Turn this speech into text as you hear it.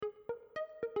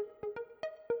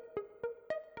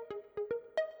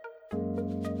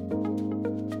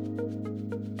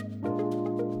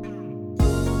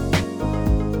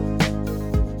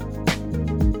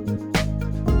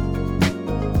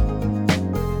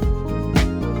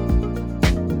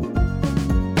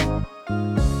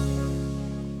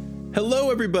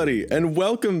Hello, everybody, and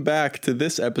welcome back to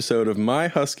this episode of My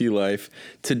Husky Life.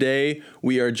 Today,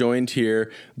 we are joined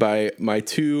here by my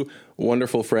two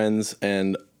wonderful friends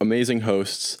and amazing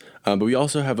hosts, but we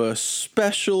also have a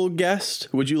special guest.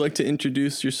 Would you like to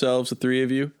introduce yourselves, the three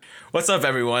of you? What's up,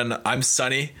 everyone? I'm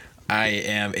Sunny. I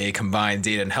am a combined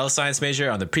data and health science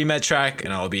major on the pre-med track,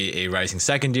 and I'll be a rising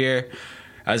second year.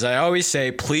 As I always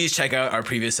say, please check out our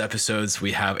previous episodes.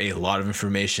 We have a lot of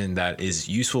information that is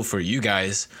useful for you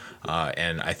guys,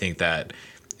 and I think that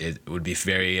it would be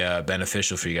very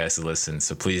beneficial for you guys to listen,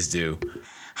 so please do.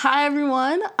 Hi,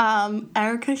 everyone.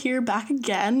 Erica here, back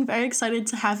again. Very excited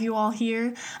to have you all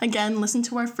here. Again, listen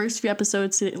to our first few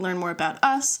episodes to learn more about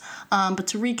us. But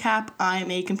to recap,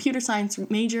 I'm a computer science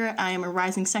major. I am a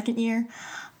rising second year,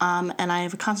 and I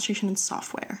have a concentration in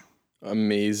software.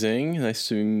 Amazing. Nice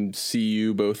to see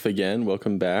you both again.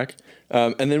 Welcome back.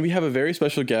 And then we have a very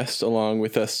special guest along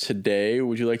with us today.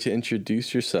 Would you like to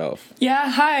introduce yourself? Yeah,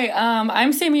 hi.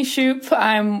 I'm Sammy Shoup.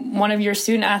 I'm one of your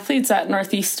student athletes at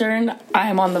Northeastern.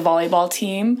 I'm on the volleyball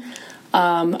team.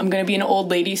 I'm going to be an old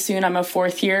lady soon. I'm a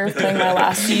fourth year playing my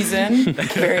last season.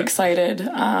 Very excited.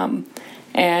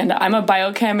 And I'm a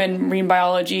biochem and marine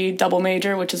biology double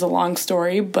major, which is a long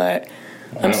story, but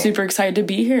I'm super excited to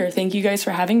be here. Thank you guys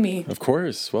for having me. Of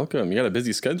course. Welcome. You got a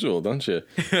busy schedule, don't you?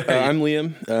 I'm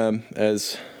Liam.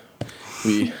 As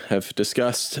we have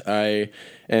discussed, I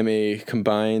am a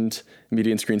combined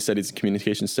media and screen studies and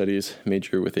communication studies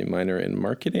major with a minor in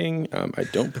marketing. I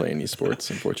don't play any sports,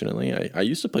 unfortunately. I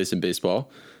used to play some baseball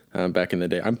back in the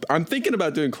day. I'm thinking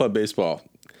about doing club baseball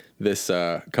this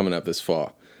coming up this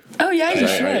fall. Oh, yeah, you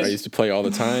should. I used to play all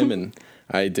the time, and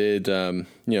I did, I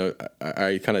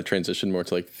kind of transitioned more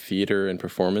to like theater and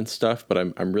performance stuff, but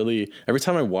I'm really, every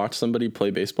time I watch somebody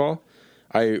play baseball,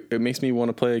 it makes me want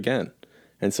to play again.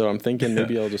 And so I'm thinking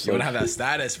maybe I'll just you want to have that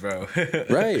status, bro.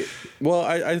 Right. Well,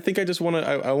 I think I just want to,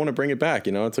 I want to bring it back,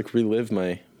 it's like relive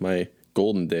my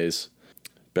golden days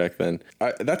back then.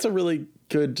 That's a really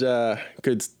good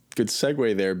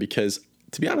segue there, because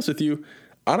to be honest with you,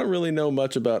 I don't really know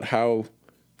much about how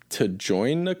to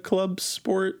join a club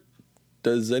sport.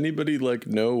 Does anybody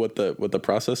know what the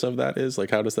process of that is?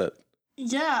 How does that?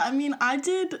 Yeah, I mean, I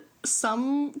did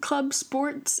some club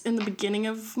sports in the beginning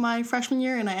of my freshman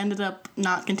year, and I ended up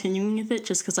not continuing with it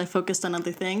just because I focused on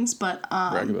other things. But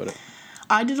brag about it.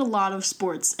 I did a lot of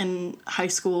sports in high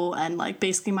school and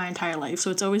basically my entire life,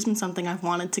 so it's always been something I've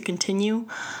wanted to continue.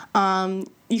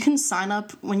 You can sign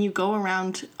up when you go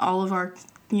around all of our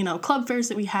club fairs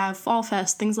that we have, Fall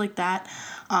Fest, things like that.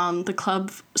 The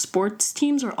club sports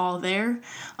teams are all there.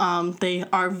 They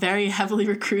are very heavily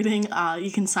recruiting.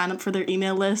 You can sign up for their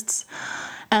email lists.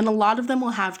 And a lot of them will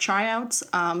have tryouts.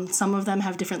 Some of them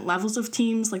have different levels of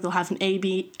teams. They'll have an A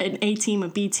team, a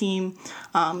B team,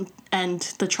 and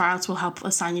the tryouts will help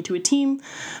assign you to a team.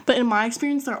 But in my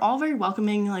experience, they're all very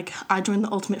welcoming. I joined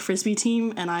the Ultimate Frisbee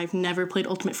team, and I've never played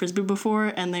Ultimate Frisbee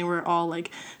before, and they were all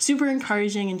super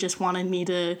encouraging and just wanted me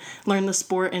to learn the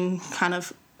sport and kind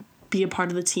of be a part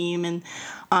of the team. And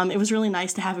it was really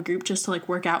nice to have a group just to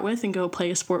work out with and go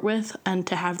play a sport with, and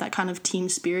to have that kind of team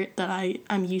spirit that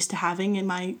I'm used to having in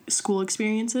my school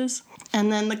experiences.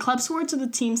 And then the club sports are the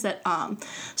teams that,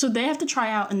 so they have to try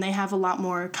out, and they have a lot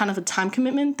more kind of a time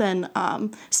commitment than,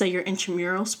 say, your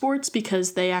intramural sports,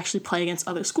 because they actually play against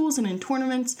other schools and in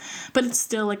tournaments, but it's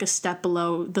still a step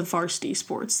below the varsity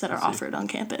sports that are offered on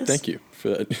campus. Thank you for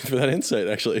that insight,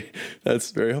 actually.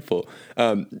 That's very helpful.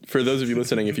 For those of you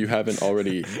listening, if you haven't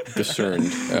already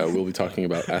discerned, we'll be talking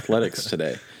about athletics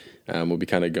today. We'll be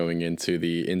kind of going into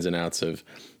the ins and outs of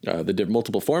the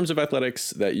multiple forms of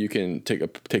athletics that you can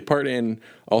take part in.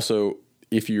 Also,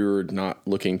 if you're not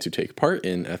looking to take part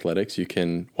in athletics, you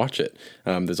can watch it.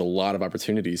 There's a lot of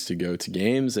opportunities to go to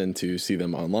games and to see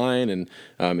them online and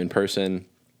in person.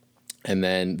 And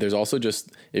then there's also just,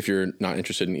 if you're not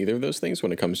interested in either of those things,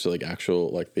 when it comes to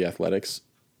actual the athletics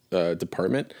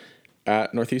department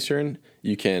at Northeastern,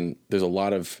 there's a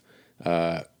lot of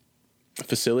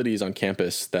facilities on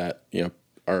campus that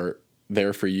are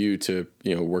there for you to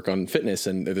work on fitness,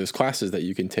 and there's classes that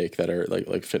you can take that are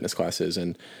like fitness classes,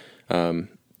 and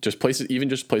just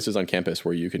places on campus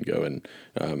where you can go and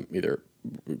either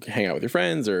hang out with your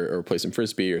friends or play some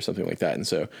frisbee or something like that. And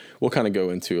so we'll kind of go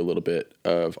into a little bit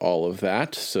of all of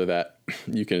that so that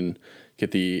you can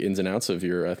get the ins and outs of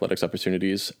your athletics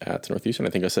opportunities at Northeastern. I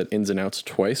think I said ins and outs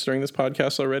twice during this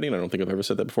podcast already, and I don't think I've ever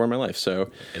said that before in my life.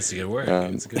 So it's a good word.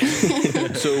 It's a good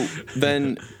word. So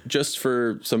then, just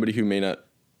for somebody who may not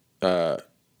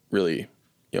really,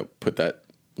 put that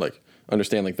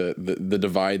understand the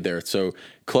divide there. So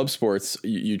club sports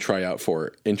you try out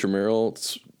for, intramural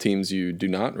teams you do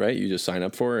not, right? You just sign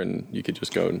up for, and you could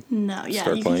just go and start you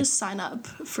playing. can just sign up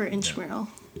for intramural.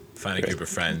 Find a group of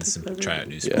friends and try out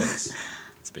new sports.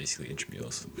 It's basically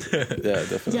intramurals. Yeah,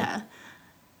 definitely. Yeah.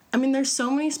 I mean, there's so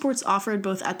many sports offered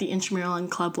both at the intramural and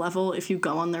club level. If you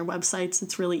go on their websites,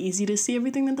 it's really easy to see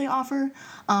everything that they offer.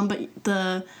 But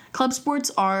the club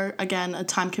sports are, again, a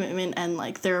time commitment, and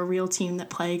they're a real team that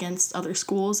play against other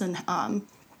schools, and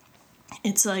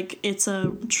it's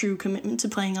a true commitment to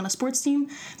playing on a sports team.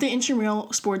 The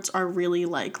intramural sports are really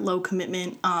low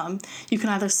commitment. You can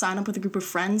either sign up with a group of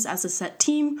friends as a set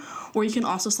team, or you can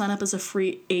also sign up as a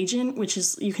free agent, which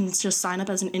is you can just sign up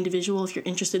as an individual if you're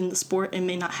interested in the sport and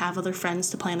may not have other friends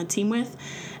to play on a team with.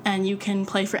 And you can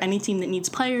play for any team that needs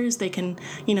players. They can,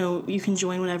 you can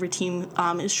join whatever team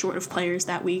is short of players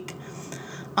that week.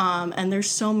 And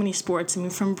there's so many sports. I mean,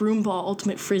 from broomball,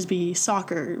 ultimate frisbee,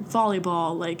 soccer,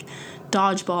 volleyball,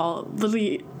 dodgeball,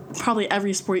 literally probably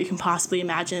every sport you can possibly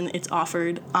imagine, it's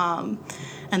offered.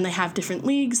 And they have different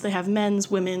leagues. They have men's,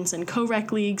 women's, and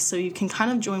co-rec leagues, so you can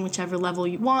kind of join whichever level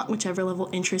you want, whichever level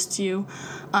interests you.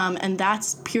 And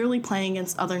that's purely playing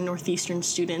against other Northeastern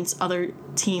students, other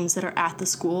teams that are at the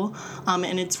school.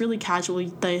 And it's really casual.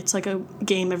 It's like a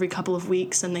game every couple of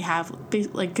weeks, and they have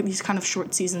these kind of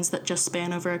short seasons that just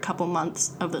span over a couple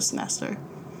months of the semester.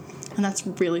 And that's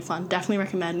really fun. Definitely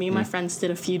recommend. Me and my friends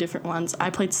did a few different ones. I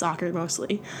played soccer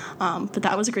mostly. But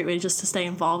that was a great way just to stay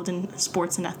involved in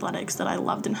sports and athletics that I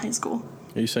loved in high school.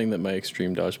 Are you saying that my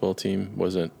extreme dodgeball team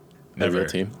wasn't a real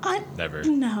team? Never.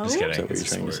 No. Just kidding. Is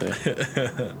that what you're trying to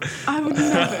say? I would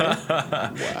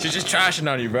never. Wow. She's just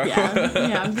trashing on you, bro.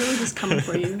 Yeah, I'm really just coming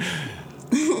for you.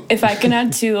 If I can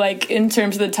add to, in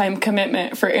terms of the time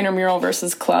commitment for intramural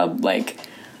versus club,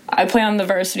 I play on the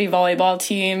varsity volleyball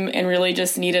team and really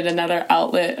just needed another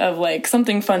outlet of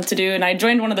something fun to do. And I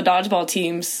joined one of the dodgeball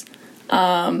teams.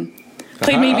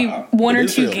 Played maybe one or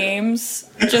two games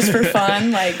just for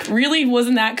fun. Really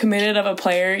wasn't that committed of a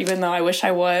player, even though I wish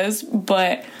I was.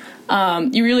 But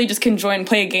you really just can join,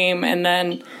 play a game, and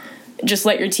then just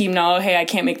let your team know, hey, I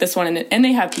can't make this one. And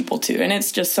they have people too. And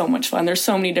it's just so much fun. There's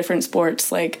so many different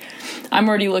sports. I'm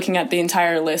already looking at the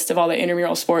entire list of all the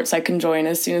intramural sports I can join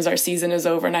as soon as our season is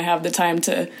over and I have the time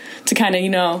to kind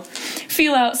of,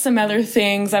 feel out some other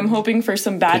things. I'm hoping for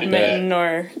some badminton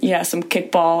or, some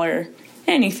kickball or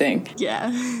anything.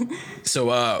 Yeah.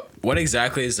 So what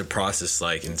exactly is the process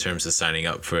like in terms of signing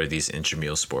up for these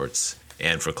intramural sports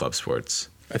and for club sports?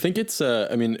 I think it's,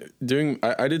 I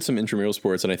did some intramural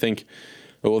sports, and I think,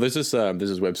 there's this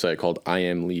website called I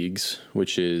Am Leagues,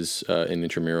 which is an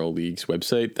intramural leagues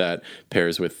website that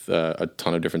pairs with a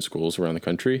ton of different schools around the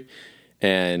country,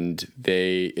 and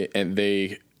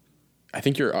I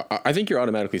think you're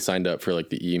automatically signed up for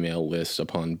the email list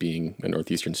upon being a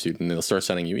Northeastern student, and they'll start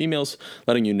sending you emails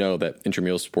letting you know that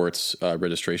intramural sports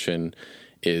registration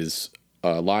is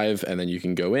live, and then you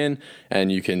can go in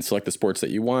and you can select the sports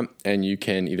that you want, and you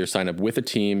can either sign up with a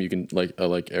team. You can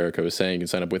like Erica was saying, you can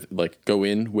sign up with go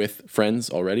in with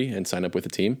friends already and sign up with a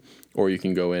team, or you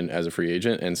can go in as a free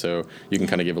agent, and so you can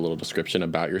kind of give a little description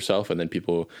about yourself, and then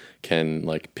people can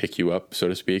pick you up, so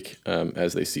to speak,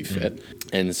 as they see fit.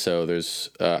 And so there's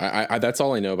that's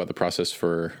all I know about the process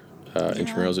for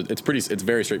intramurals. It's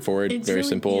very straightforward, very really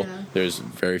simple. Yeah. There's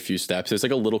very few steps. There's a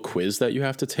little quiz that you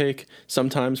have to take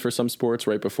sometimes for some sports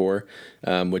right before,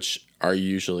 which are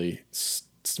usually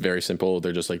very simple.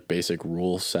 They're just basic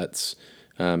rule sets,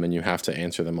 and you have to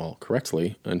answer them all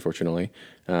correctly, unfortunately.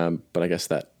 But I guess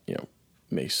that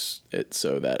makes it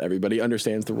so that everybody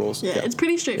understands the rules. Yeah, it's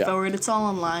pretty straightforward. Yeah. It's all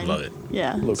online. Love it.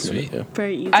 Yeah. Sweet. Yeah.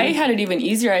 Very easy. I had it even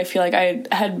easier. I feel like I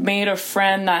had made a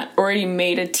friend that already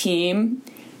made a team.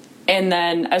 And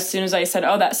then as soon as I said,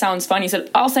 oh, that sounds fun, he said,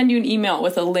 I'll send you an email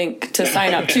with a link to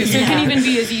sign up too. So it can even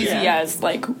be as easy as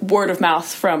word of mouth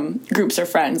from groups of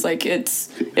friends. It's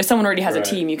if someone already has a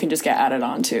team, you can just get added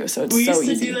on too. So it's so easy. We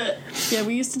used to do that. Yeah,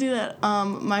 we used to do that.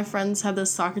 My friends had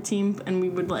this soccer team, and we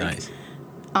would nice.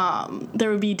 there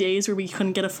would be days where we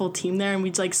couldn't get a full team there, and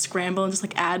we'd like scramble and just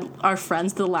like add our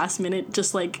friends to the last minute,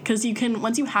 just like because you can,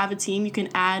 once you have a team, you can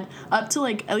add up to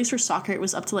like, at least for soccer it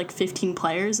was up to like 15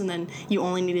 players, and then you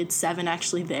only needed 7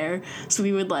 actually there. So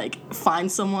we would like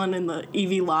find someone in the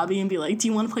EV lobby and be like, do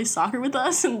you want to play soccer with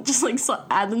us, and just like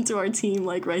add them to our team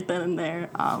like right then and there.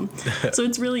 So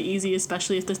it's really easy,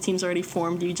 especially if the team's already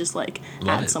formed. You just like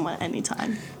add someone at any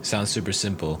time. Sounds super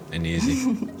simple and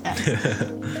easy.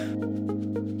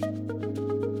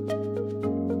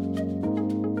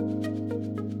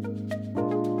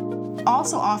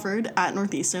 Also offered at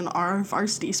Northeastern are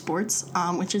varsity sports,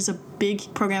 which is a big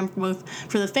program both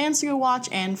for the fans to go watch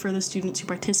and for the students who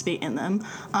participate in them.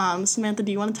 Samantha,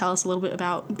 do you want to tell us a little bit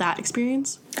about that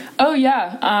experience? Oh,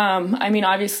 yeah. I mean,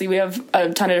 obviously, we have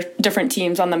a ton of different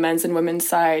teams on the men's and women's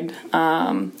side.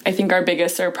 I think our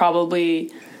biggest are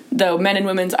probably the men and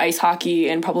women's ice hockey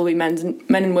and probably men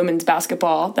and women's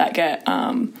basketball that get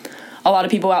a lot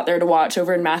of people out there to watch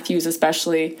over in Matthews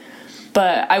especially.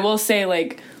 But I will say,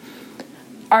 like,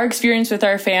 our experience with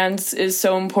our fans is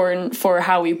so important for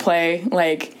how we play.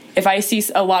 Like, if I see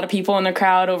a lot of people in the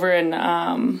crowd over in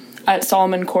at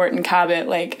Solomon Court and Cabot,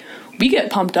 like, we get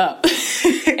pumped up.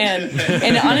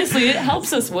 and honestly, it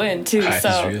helps us win, too.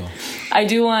 So I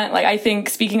do want, like, I think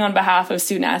speaking on behalf of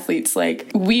student athletes, like,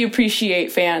 we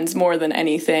appreciate fans more than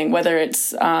anything, whether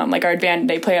it's like our band,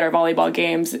 they play at our volleyball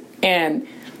games, and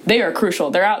they are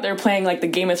crucial. They're out there playing like the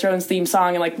Game of Thrones theme song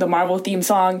and like the Marvel theme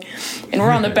song, and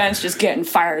we're on the bench just getting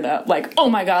fired up. Like,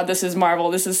 oh my God, this is Marvel.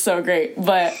 This is so great.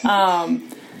 But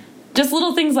just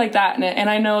little things like that. And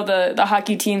I know the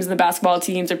hockey teams and the basketball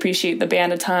teams appreciate the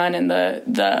band a ton, and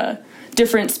the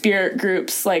different spirit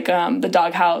groups like the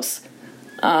Doghouse.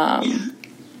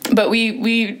 But I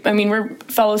mean, we're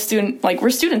fellow student, like we're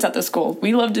students at the school.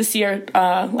 We love to see our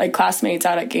like classmates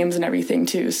out at games and everything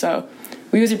too. So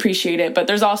we always appreciate it. But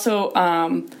there's also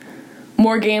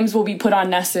more games will be put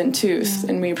on Nesson too,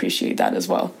 and we appreciate that as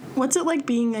well. What's it like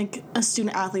being like a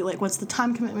student athlete? Like, what's the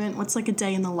time commitment? What's like a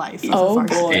day in the life? Oh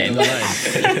boy.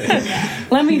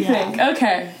 Let me think.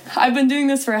 Okay, I've been doing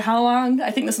this for how long?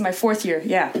 I think this is my 4th year.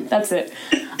 Yeah, that's it.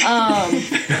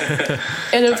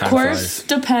 It of course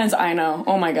depends. I know.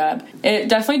 Oh my God. It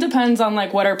definitely depends on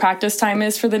like what our practice time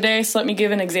is for the day. So let me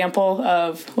give an example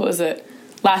of, what was it?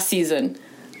 Last season.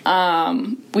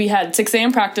 We had 6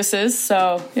 a.m. practices.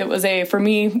 So it was for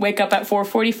me, wake up at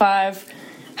 4:45,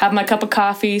 have my cup of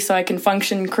coffee so I can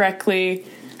function correctly,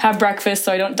 have breakfast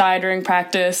so I don't die during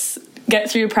practice, get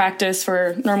through practice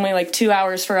for normally like 2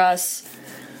 hours for us.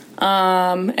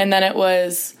 And then it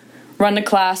was run to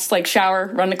class, like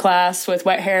shower, run to class with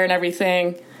wet hair and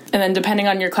everything. And then depending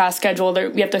on your class schedule,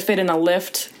 we have to fit in a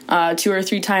lift 2 or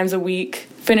 3 times a week.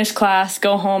 Finish class,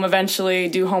 go home eventually,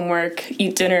 do homework,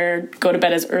 eat dinner, go to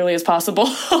bed as early as possible.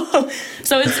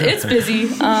 So it's busy.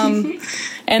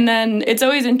 And then it's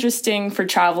always interesting for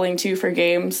traveling too for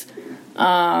games.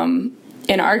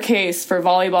 In our case, for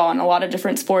volleyball and a lot of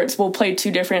different sports, we'll play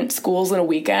 2 different schools in a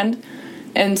weekend.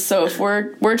 And so if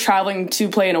we're traveling to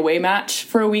play an away match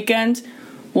for a weekend,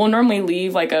 we'll normally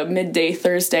leave like a midday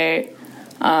Thursday.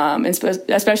 And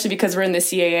especially because we're in the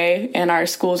CAA and our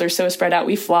schools are so spread out,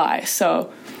 we fly.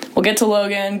 So we'll get to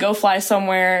Logan, go fly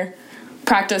somewhere,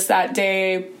 practice that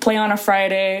day, play on a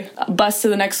Friday, bus to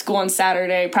the next school on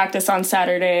Saturday, practice on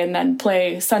Saturday, and then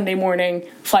play Sunday morning,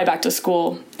 fly back to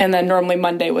school. And then normally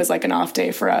Monday was like an off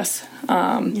day for us.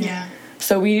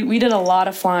 So we did a lot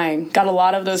of flying, got a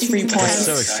lot of those free points. That's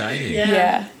so exciting.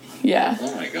 Yeah.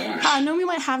 Oh my gosh. I know we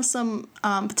might have some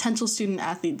potential student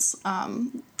athletes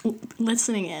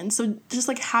listening in. So just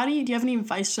like, do you have any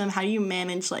advice for them? How do you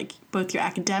manage like both your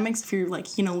academics if you're like,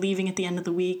 leaving at the end of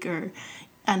the week,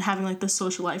 and having like the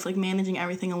social life, like managing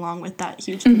everything along with that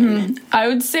huge commitment? I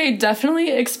would say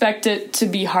definitely expect it to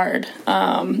be hard,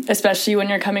 especially when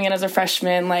you're coming in as a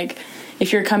freshman. Like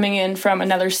if you're coming in from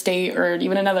another state or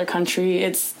even another country,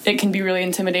 it can be really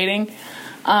intimidating.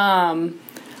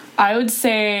 I would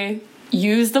say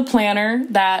use the planner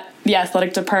that the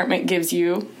athletic department gives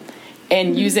you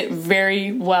and use it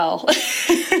very well.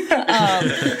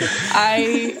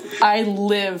 I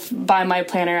live by my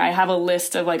planner. I have a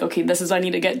list of like, okay, this is what I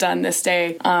need to get done this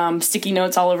day. Sticky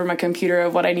notes all over my computer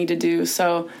of what I need to do.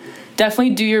 So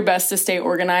definitely do your best to stay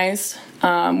organized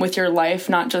with your life,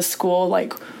 not just school,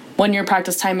 like when your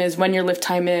practice time is, when your lift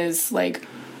time is, like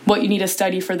what you need to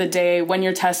study for the day, when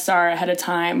your tests are ahead of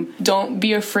time. Don't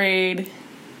be afraid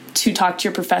to talk to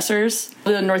your professors.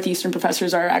 The Northeastern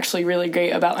professors are actually really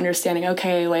great about understanding,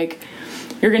 okay, like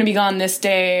you're going to be gone this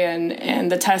day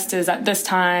and the test is at this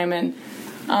time. And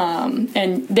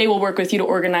And they will work with you to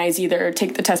organize, either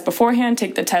take the test beforehand,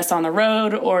 take the test on the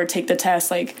road, or take the test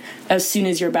like as soon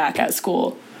as you're back at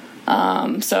school.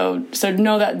 So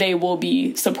know that they will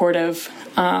be supportive.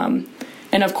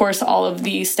 And of course, all of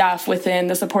the staff within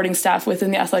the supporting staff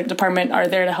within the athletic department are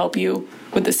there to help you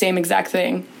with the same exact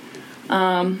thing.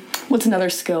 What's another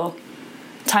skill?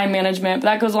 Time management, but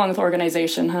that goes along with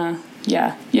organization, huh?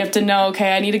 Yeah. You have to know,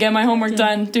 okay, I need to get my homework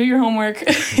done. Do your homework.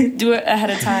 Do it ahead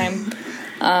of time.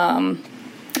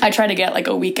 I try to get like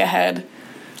a week ahead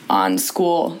on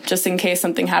school, just in case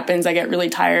something happens, I get really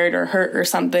tired or hurt or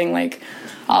something. Like,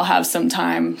 I'll have some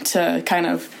time to kind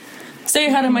of stay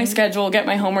ahead of my schedule, get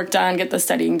my homework done, get the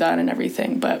studying done and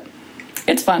everything. But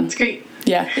it's fun. It's great.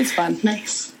 Yeah, it's fun.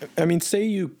 Nice. I mean, say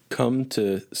you come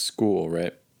to school,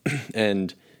 right,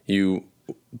 and you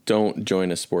don't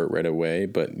join a sport right away,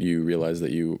 but you realize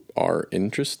that you are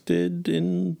interested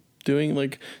in doing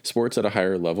like sports at a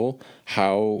higher level.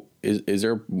 How is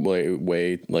there a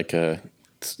way like a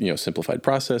simplified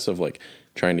process of like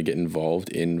trying to get involved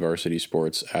in varsity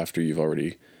sports after you've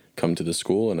already come to the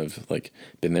school and have like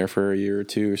been there for a year or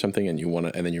two or something, and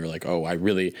then you're like, oh, I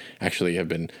really actually have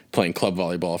been playing club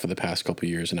volleyball for the past couple of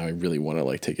years, and now I really want to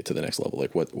like take it to the next level.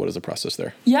 Like, what is the process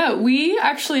there? Yeah, we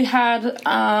actually had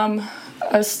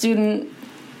a student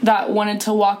that wanted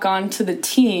to walk on to the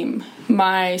team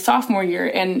my sophomore year,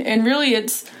 and really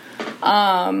it's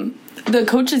the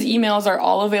coaches' emails are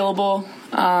all available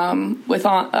on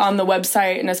the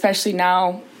website, and especially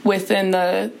now within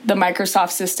the Microsoft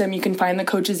system, you can find the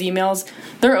coaches' emails.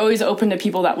 They're always open to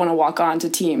people that want to walk on to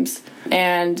teams.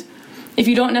 And if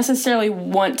you don't necessarily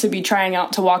want to be trying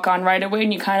out to walk on right away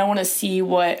and you kind of want to see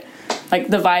what like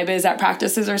the vibe is at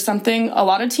practices or something, a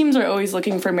lot of teams are always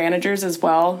looking for managers as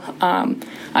well.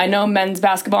 I know men's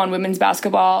basketball and women's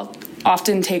basketball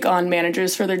often take on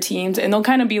managers for their teams, and they'll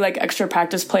kind of be like extra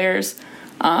practice players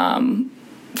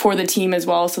for the team as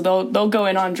well. So they'll go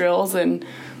in on drills and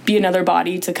be another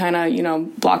body to kind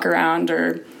of, block around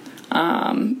or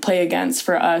play against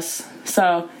for us.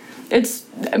 So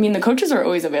the coaches are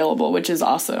always available, which is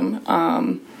awesome.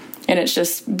 And it's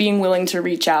just being willing to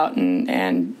reach out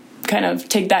and kind of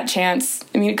take that chance.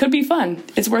 I mean, it could be fun.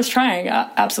 It's worth trying.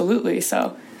 Absolutely.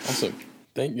 So awesome.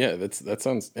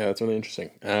 That's really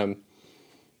interesting.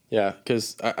 Yeah,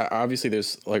 because obviously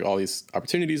there's like all these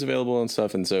opportunities available and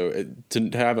stuff, and so to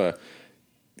have a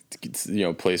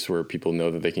place where people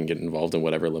know that they can get involved in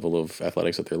whatever level of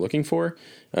athletics that they're looking for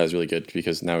is really good,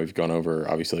 because now we've gone over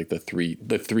obviously like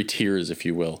the three tiers, if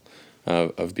you will,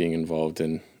 of being involved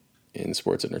in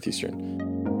sports at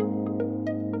Northeastern.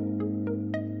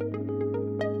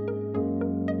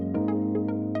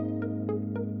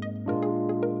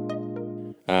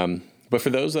 But for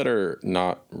those that are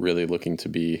not really looking to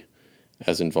be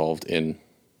as involved in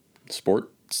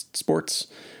sports,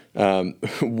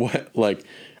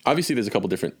 obviously there's a couple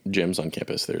different gyms on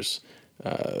campus. There's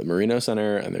Marino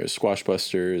Center and there's Squash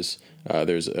Busters.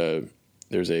 There's a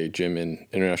gym in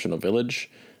International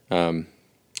Village. What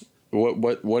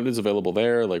is available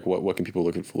there? Like what can people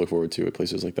look forward to at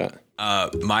places like that?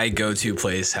 My go-to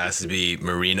place has to be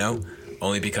Marino,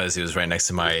 only because it was right next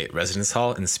to my residence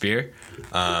hall in Spear.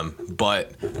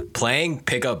 But playing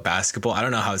pickup basketball, I don't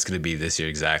know how it's going to be this year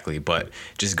exactly, but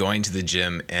just going to the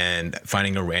gym and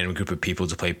finding a random group of people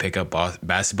to play pickup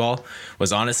basketball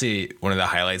was honestly one of the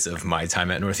highlights of my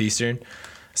time at Northeastern,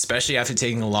 especially after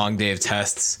taking a long day of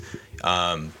tests.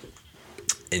 And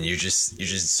you're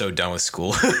just so done with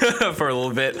school for a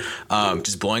little bit.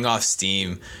 Just blowing off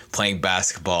steam, playing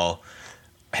basketball,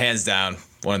 hands down,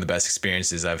 one of the best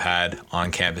experiences I've had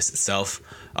on campus itself.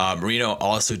 Marino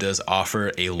also does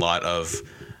offer a lot of,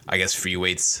 free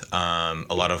weights, a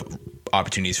lot of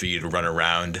opportunities for you to run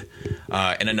around.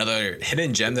 And another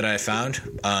hidden gem that I found,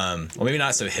 maybe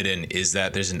not so hidden, is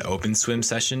that there's an open swim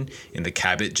session in the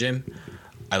Cabot gym.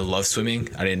 I love swimming.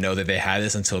 I didn't know that they had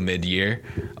this until mid-year.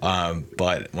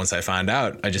 But once I found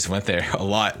out, I just went there a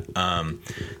lot.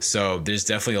 So there's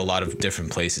definitely a lot of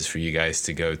different places for you guys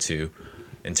to go to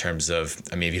in terms of,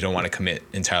 if you don't want to commit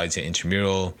entirely to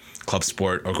intramural, club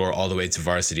sport, or go all the way to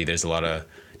varsity, there's a lot of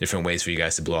different ways for you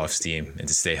guys to blow off steam and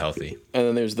to stay healthy.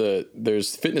 And then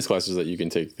there's fitness classes that you can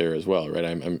take there as well, right?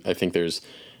 I think there's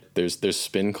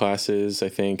spin classes. I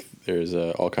think there's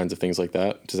all kinds of things like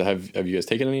that. Have you guys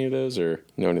taken any of those or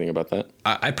know anything about that?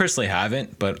 I personally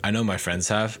haven't, but I know my friends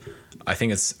have. I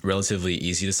think it's relatively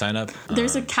easy to sign up.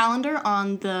 There's a calendar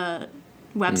on the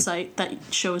website that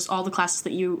shows all the classes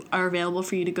that you are available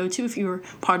for you to go to if you're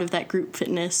part of that group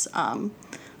fitness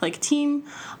team.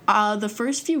 The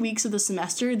first few weeks of the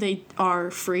semester, they are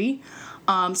free.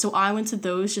 So I went to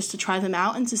those just to try them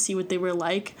out and to see what they were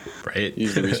like. Right.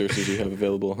 Use the resources you have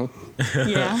available, huh?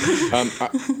 Yeah.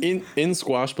 In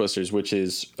Squash Busters, which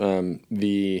is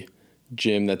the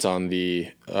gym that's on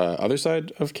the other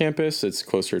side of campus, it's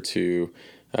closer to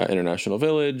International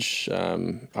Village,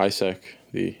 ISEC,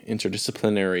 the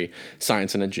Interdisciplinary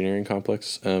Science and Engineering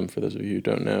Complex. For those of you who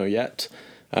don't know yet,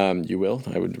 you will.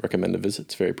 I would recommend a visit.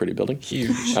 It's a very pretty building.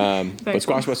 Huge. But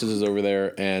Squash Busters is over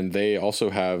there, and they also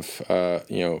have a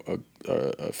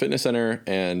fitness center,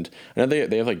 and I know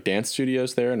they have like dance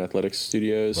studios there and athletics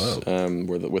studios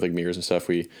with like mirrors and stuff.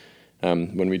 We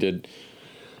when we did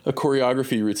a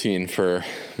choreography routine for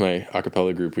my a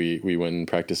cappella group, we went and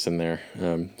practiced in there.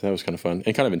 That was kind of fun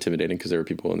and kind of intimidating because there were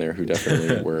people in there who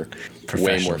definitely were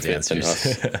way more fit than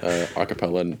us a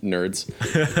cappella nerds.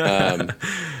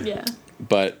 Yeah.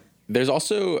 But there's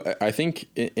also, I think,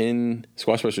 in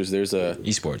Squash Busters, there's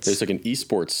esports. There's like an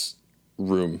esports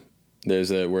room.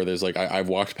 There's like I've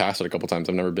walked past it a couple times.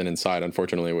 I've never been inside,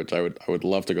 unfortunately, which I would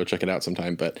love to go check it out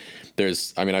sometime. But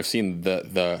I've seen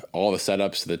the all the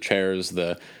setups, the chairs,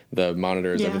 the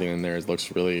monitors, everything in there. It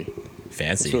looks really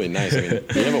fancy. It's really nice.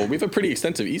 I mean, we have a pretty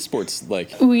extensive esports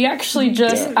We actually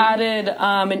just added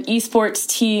an esports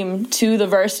team to the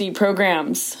varsity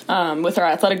programs with our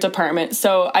athletic department.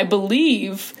 So I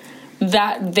believe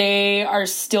that they are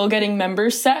still getting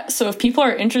members set. So if people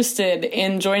are interested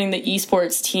in joining the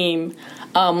esports team,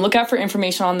 look out for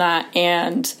information on that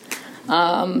and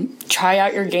try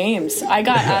out your games. I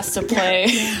got asked to play.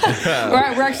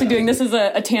 We're actually doing this as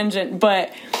a tangent,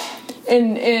 but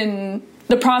in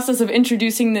the process of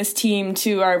introducing this team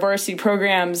to our varsity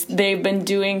programs, they've been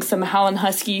doing some Howlin'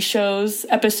 Husky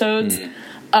episodes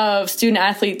of student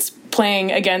athletes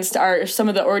playing against some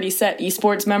of the already set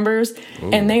esports members. Ooh.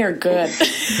 And they are good.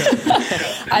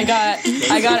 I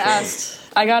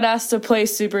got asked to play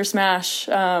Super Smash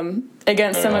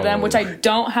against some of them, which I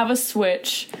don't have a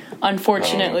Switch,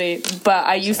 unfortunately, but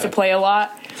I used to play a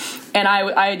lot. And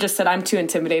I just said I'm too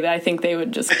intimidated. I think they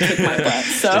would just kick my butt.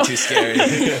 So they're too scary.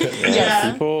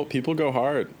 Yeah. People go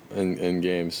hard in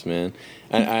games, man.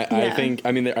 And I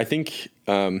think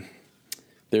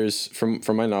there's from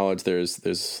my knowledge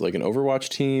there's like an Overwatch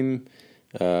team,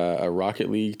 a Rocket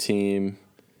League team.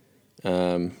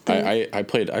 I've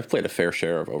played a fair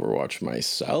share of Overwatch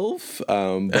myself,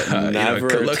 but never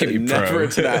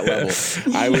to that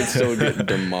level. I would still get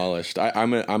demolished.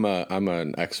 I'm an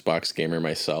Xbox gamer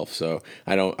myself, so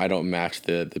I don't match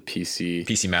the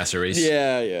PC master race.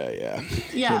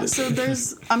 Yeah. So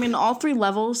there's all three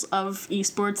levels of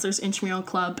esports. There's intramural,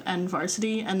 club, and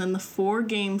varsity, and then the 4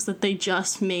 games that they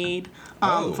just made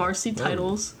varsity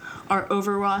titles are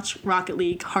Overwatch, Rocket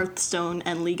League, Hearthstone,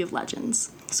 and League of Legends.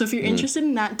 So if you're interested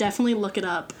in that, definitely look it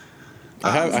up.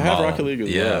 I have Rocket League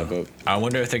as well. But I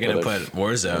wonder if they're going to put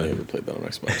Warzone. I never played that on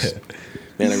Xbox.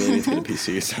 Man, I really need to get a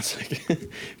PC. It sounds like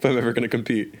if I'm ever going to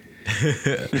compete.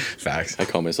 Facts. I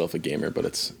call myself a gamer, but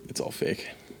it's all fake.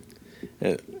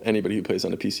 Anybody who plays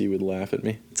on a PC would laugh at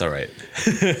me. It's all right.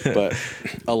 But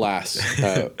alas,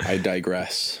 I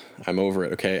digress. I'm over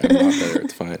it. Okay, I'm not there.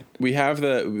 It's fine. We have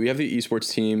the esports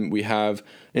team. We have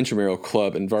intramural,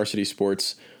 club, and varsity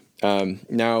sports.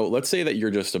 Now, let's say that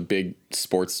you're just a big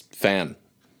sports fan.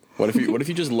 What if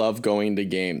you just love going to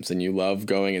games and you love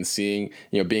going and seeing,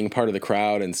 being part of the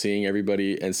crowd and seeing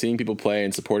everybody and seeing people play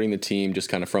and supporting the team just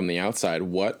kind of from the outside?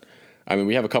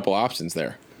 We have a couple options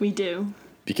there. We do.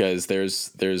 Because there's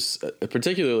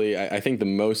particularly, I think the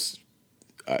most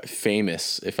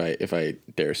famous, if I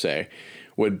dare say,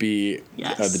 would be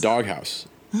the Doghouse.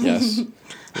 Yes.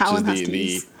 Which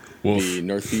is the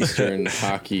Northeastern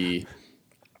hockey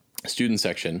student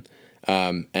section.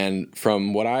 And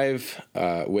from what I've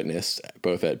witnessed,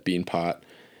 both at Beanpot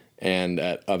and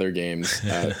at other games,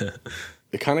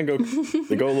 they go a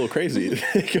little crazy.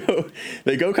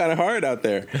 they go kind of hard out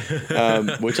there,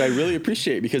 which I really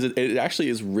appreciate because it actually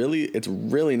is it's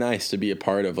really nice to be a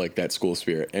part of like that school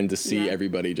spirit and to see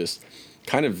everybody just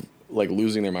kind of like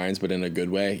losing their minds, but in a good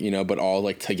way, but all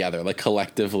like together, like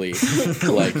collectively,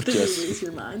 like just lose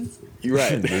your minds. You're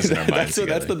right. That's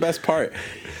the best part,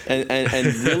 and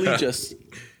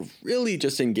really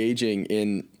just engaging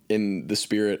in the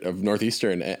spirit of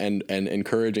Northeastern and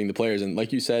encouraging the players. And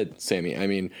like you said,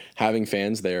 Sammy, having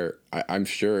fans there, I'm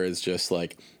sure is just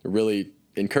like really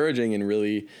encouraging and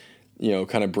really,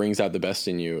 kind of brings out the best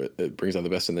in you. It brings out the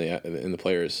best in the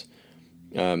players.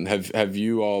 Have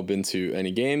you all been to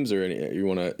any games or you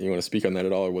want to speak on that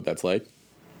at all or what that's like?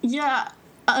 Yeah,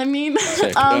 I mean,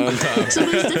 Sick. so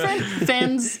there's different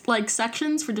fans like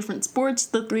sections for different sports.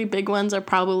 The three big ones are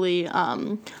probably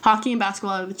hockey and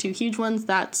basketball are the two huge ones.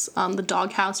 That's the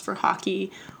doghouse for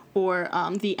hockey, or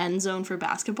the end zone for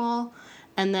basketball.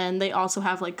 And then they also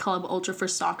have like Club Ultra for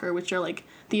soccer, which are like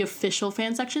the official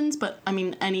fan sections. But I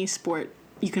mean, any sport,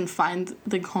 you can find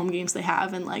the home games they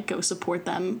have and like go support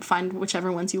them, find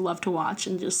whichever ones you love to watch,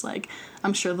 and just like,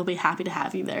 I'm sure they'll be happy to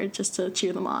have you there just to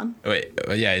cheer them on. Wait,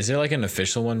 yeah, is there like an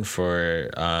official one for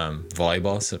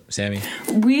volleyball, Sammy?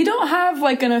 We don't have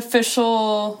like an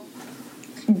official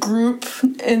group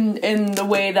in the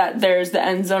way that there's the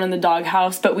end zone and the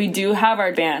doghouse, but we do have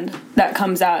our band that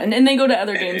comes out, and they go to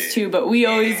other games too, but we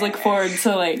always look forward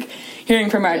to like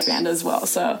hearing from our band as well.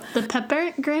 So The pep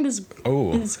band is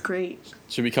great.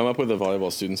 Should we come up with a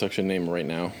volleyball student section name right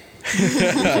now?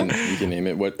 we can name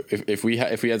it. What if we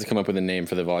had to come up with a name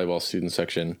for the volleyball student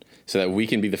section so that we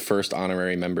can be the first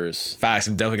honorary members? Facts.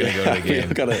 I'm definitely gonna go to the game.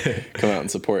 We gotta come out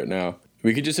and support now.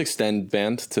 We could just extend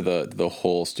band to the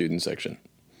whole student section.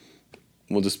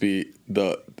 We'll just be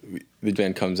the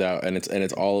band comes out and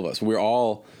it's all of us. We're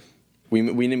all. We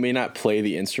may not play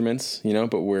the instruments, you know,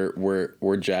 but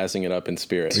we're jazzing it up in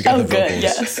spirit. We got oh, the good, vocals.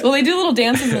 yes. Well, they do little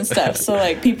dances and stuff, so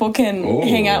like people can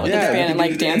hang out with the band and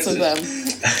like dance with them.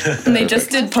 And they just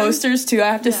did posters too. I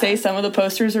have to say, some of the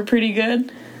posters are pretty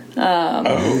good.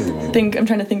 I'm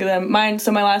trying to think of them. My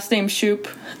last name's Shoop,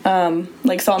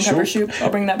 like salt and pepper Shoop. I'll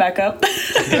bring that back up.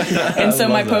 And so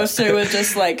my poster was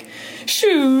just like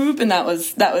Shoop, and that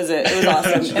was it. It was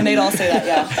awesome, and they'd all say that.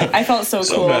 Yeah, I felt so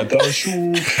cool.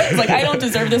 It's like, I don't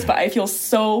deserve this, but I feel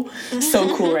so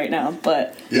cool right now.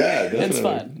 But yeah, definitely.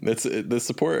 It's fun. The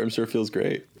support, I'm sure, feels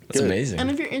great. That's amazing. And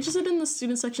if you're interested in the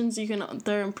student sections,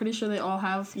 I'm pretty sure they all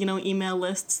have, email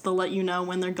lists. They'll let you know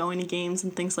when they're going to games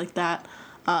and things like that.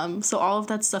 So all of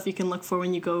that stuff you can look for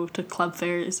when you go to club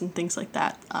fairs and things like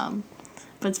that.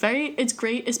 But it's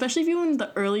great, especially if you win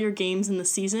the earlier games in the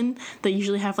season. They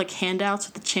usually have like handouts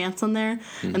with the chants on there,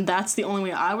 and that's the only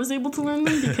way I was able to learn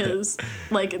them, because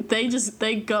like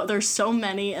they go. There's so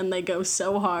many and they go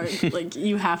so hard. Like,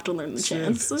 you have to learn the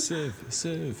chants.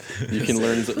 Civ. You can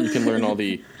learn all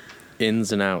the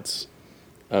ins and outs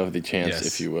of the chants,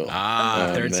 if you will.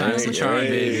 Third time's the charm,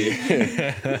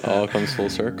 baby. All comes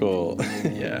full circle.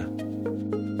 Yeah.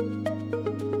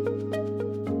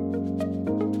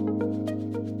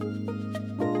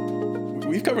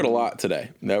 We've covered a lot today.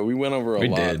 Now, we went over a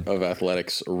lot did. of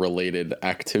athletics related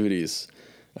activities.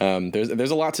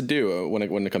 There's a lot to do when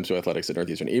it comes to athletics at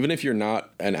Northeastern. Even if you're not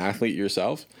an athlete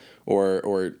yourself,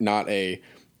 or not a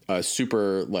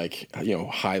super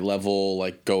high level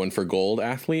going for gold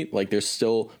athlete, like there's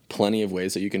still plenty of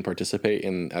ways that you can participate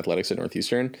in athletics at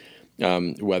Northeastern.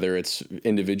 Whether it's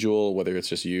individual, whether it's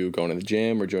just you going to the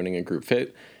gym or joining a group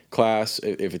fit class,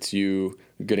 if it's you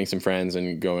getting some friends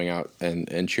and going out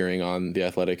and cheering on the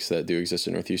athletics that do exist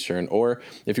in Northeastern, or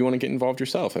if you want to get involved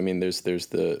yourself. I mean, there's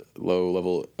the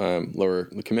lower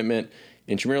commitment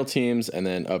intramural teams, and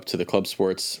then up to the club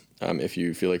sports if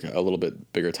you feel like a little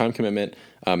bit bigger time commitment,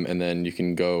 and then you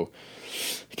can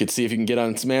see if you can get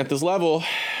on Samantha's level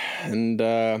and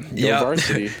go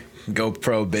varsity. Go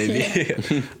pro,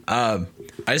 baby.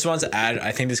 I just wanted to add,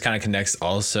 I think this kind of connects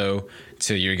also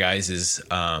to your guys'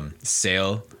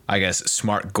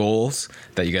 SMART goals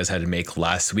that you guys had to make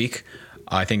last week.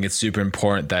 I think it's super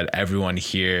important that everyone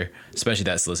here, especially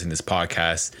that's listening to this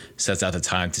podcast, sets out the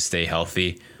time to stay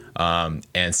healthy.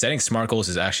 And setting SMART goals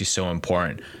is actually so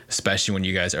important, especially when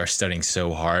you guys are studying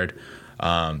so hard.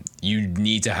 You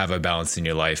need to have a balance in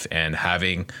your life, and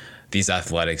having these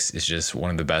athletics is just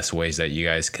one of the best ways that you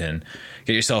guys can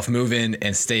get yourself moving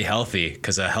and stay healthy,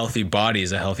 because a healthy body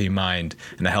is a healthy mind,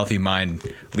 and a healthy mind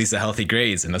leads to healthy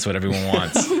grades, and that's what everyone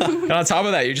wants. And on top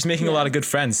of that, you're just making a lot of good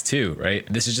friends too, right?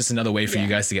 This is just another way for you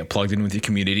guys to get plugged in with your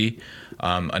community,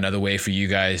 another way for you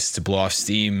guys to blow off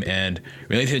steam and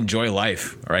really to enjoy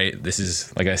life, right? This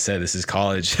is, like I said, this is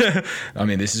college. I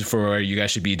mean, this is for where you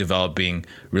guys should be developing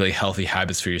really healthy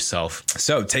habits for yourself.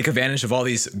 So take advantage of all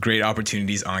these great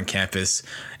opportunities on campus.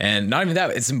 And not even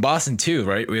that, it's in Boston too,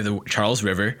 right? We have the Charles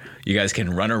River. You guys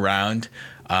can run around.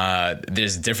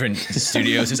 There's different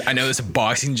studios. I know there's a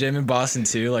boxing gym in Boston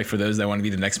too, like for those that want to be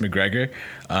the next McGregor.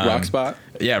 Rock Spot?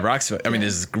 Yeah, Rock Spot. I mean,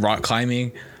 there's rock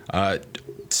climbing.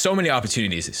 So many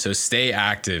opportunities. So stay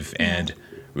active and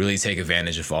really take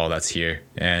advantage of all that's here.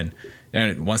 And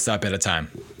one step at a time.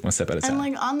 One step at a time. And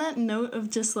like on that note of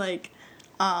just like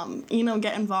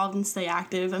get involved and stay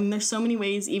active. I mean, there's so many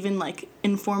ways, even like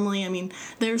informally. I mean,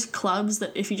 there's clubs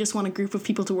that if you just want a group of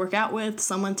people to work out with,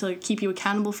 someone to keep you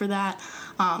accountable for that.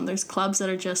 There's clubs that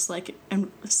are just like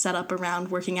set up around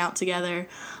working out together.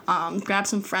 Grab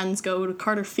some friends, go to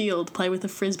Carter Field, play with a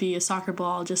frisbee, a soccer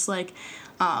ball, just like,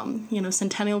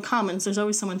 Centennial Commons. There's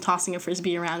always someone tossing a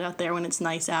frisbee around out there when it's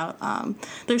nice out.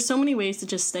 There's so many ways to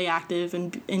just stay active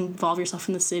and involve yourself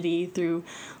in the city through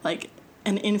like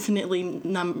an infinitely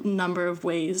number of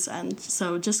ways, and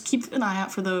so just keep an eye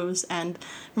out for those, and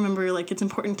remember, like, it's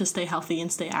important to stay healthy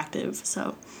and stay active,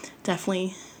 so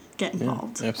definitely get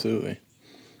involved. Yeah, absolutely.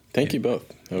 Thank you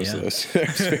both. That was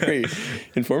very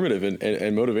informative and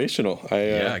motivational.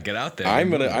 Get out there. I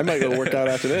might go work out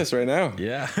after this right now.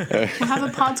 Yeah. We'll have a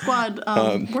Pod Squad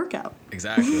workout.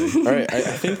 Exactly. All right. I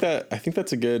think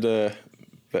that's a good.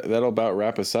 That'll about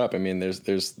wrap us up. I mean,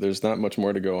 there's not much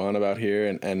more to go on about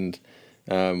here, and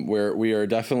we are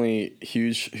definitely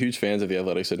huge fans of the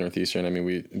athletics at Northeastern. I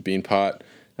mean, Bean Pot,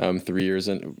 3 years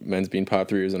in men's Bean Pot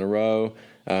 3 years in a row.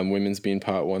 Women's Bean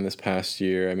Pot won this past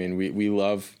year. I mean, we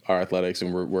love our athletics,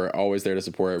 and we're always there to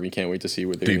support it. We can't wait to see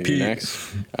what they're going to do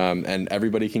next. And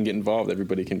everybody can get involved.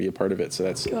 Everybody can be a part of it. So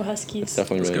that's Go Huskies.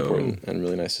 definitely really important and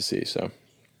really nice to see. So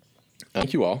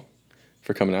thank you all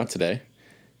for coming out today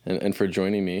and for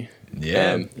joining me.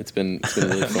 Yeah. It's been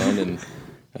really fun and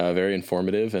very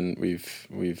informative, and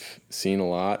we've seen a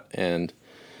lot and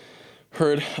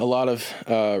heard a lot of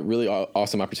really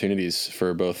awesome opportunities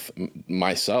for both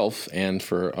myself and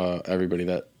for everybody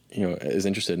that is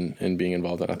interested in being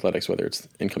involved in athletics, whether it's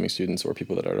incoming students or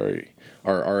people that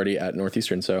are already at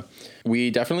Northeastern. So we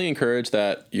definitely encourage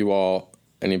that you all,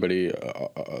 anybody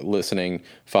listening,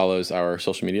 follows our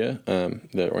social media,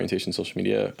 the orientation social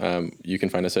media. You can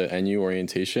find us at NU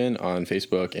Orientation on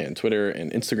Facebook and Twitter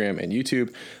and Instagram and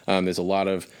YouTube. There's a lot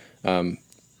of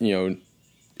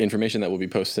information that we'll be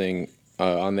posting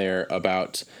on there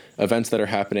about events that are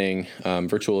happening,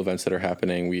 virtual events that are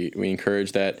happening. We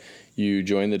encourage that you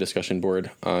join the discussion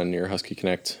board on your Husky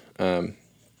Connect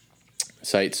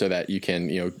site so that you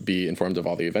can be informed of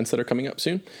all the events that are coming up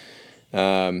soon.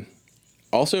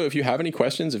 Also, if you have any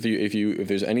questions, if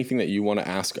there's anything that you want to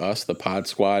ask us, the Pod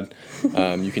Squad,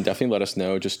 you can definitely let us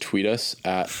know. Just tweet us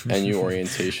at NU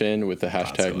Orientation with the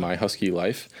hashtag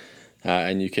MyHuskyLife.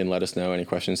 And you can let us know any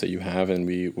questions that you have, and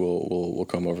we'll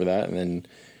come over that, and then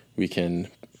we can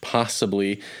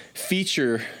possibly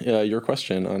feature your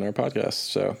question on our podcast.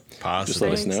 So just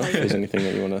let us know if there's anything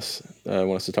that you want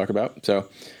us to talk about. So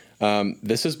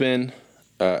this has been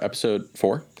episode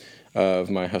 4 of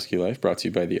My Husky Life, brought to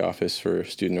you by the Office for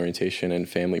Student Orientation and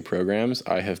Family Programs.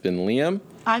 I have been Liam.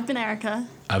 I've been Erica.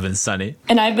 I've been Sunny.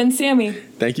 And I've been Sammy.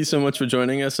 Thank you so much for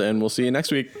joining us, and we'll see you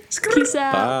next week. Peace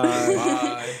out. Bye.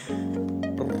 Bye.